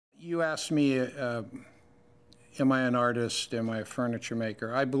You asked me, am I an artist? Am I a furniture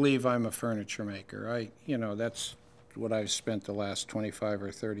maker? I believe I'm a furniture maker. That's what I've spent the last 25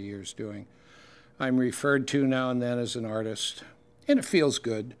 or 30 years doing. I'm referred to now and then as an artist, and it feels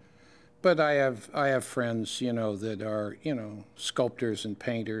good. But I have friends, that are, sculptors and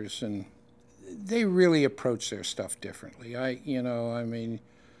painters, and they really approach their stuff differently. I mean,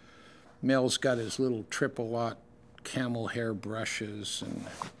 Mel's got his little triple lot camel hair brushes, and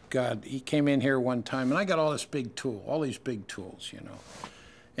God, he came in here one time, and I got all these big tools,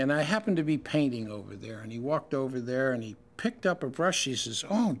 And I happened to be painting over there, and he walked over there, and he picked up a brush. He says,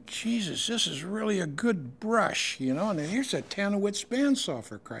 "Oh, Jesus, this is really a good brush, and here's a Tanowitz bandsaw,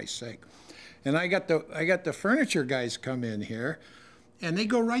 for Christ's sake." And I got the furniture guys come in here, and they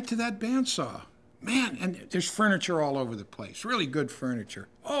go right to that bandsaw. Man, and there's furniture all over the place, really good furniture.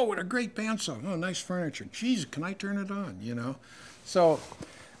 Oh, what a great bandsaw. Oh, nice furniture. Geez, can I turn it on, So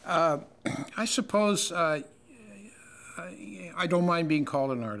I suppose I don't mind being called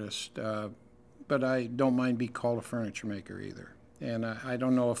an artist, but I don't mind being called a furniture maker either. And I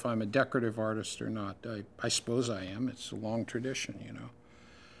don't know if I'm a decorative artist or not. I suppose I am. It's a long tradition,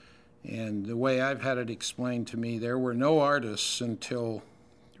 And the way I've had it explained to me, there were no artists until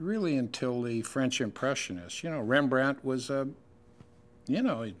the French Impressionists. Rembrandt was a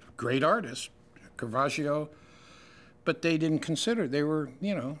great artist, Caravaggio, but they didn't consider,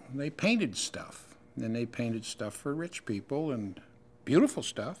 they painted stuff. And they painted stuff for rich people and beautiful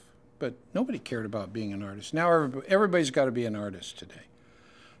stuff, but nobody cared about being an artist. Now everybody's got to be an artist today.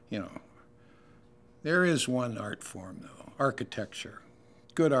 There is one art form, though, architecture.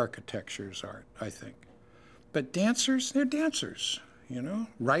 Good architecture is art, I think. But dancers, they're dancers.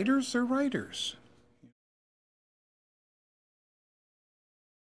 Writers, they're writers.